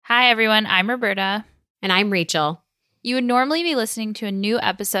everyone. I'm Roberta. And I'm Rachel. You would normally be listening to a new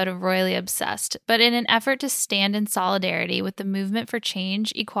episode of Royally Obsessed, but in an effort to stand in solidarity with the movement for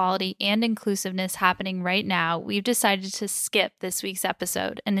change, equality, and inclusiveness happening right now, we've decided to skip this week's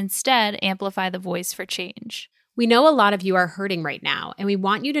episode and instead amplify the voice for change. We know a lot of you are hurting right now, and we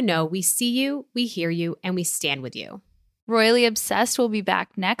want you to know we see you, we hear you, and we stand with you. Royally Obsessed will be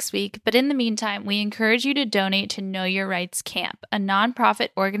back next week, but in the meantime, we encourage you to donate to Know Your Rights Camp, a nonprofit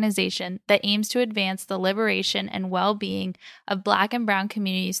organization that aims to advance the liberation and well-being of Black and Brown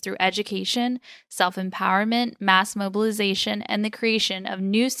communities through education, self-empowerment, mass mobilization, and the creation of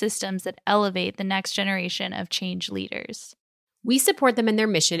new systems that elevate the next generation of change leaders. We support them in their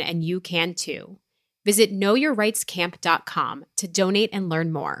mission, and you can too. Visit knowyourrightscamp.com to donate and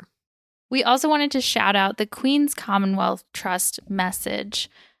learn more. We also wanted to shout out the Queen's Commonwealth Trust message.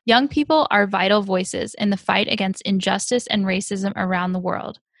 Young people are vital voices in the fight against injustice and racism around the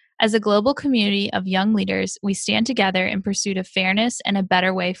world. As a global community of young leaders, we stand together in pursuit of fairness and a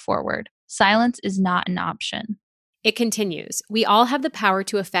better way forward. Silence is not an option. It continues. We all have the power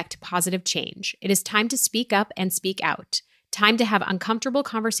to affect positive change. It is time to speak up and speak out. Time to have uncomfortable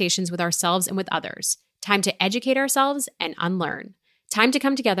conversations with ourselves and with others. Time to educate ourselves and unlearn. Time to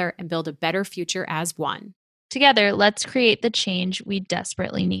come together and build a better future as one. Together, let's create the change we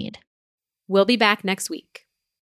desperately need. We'll be back next week.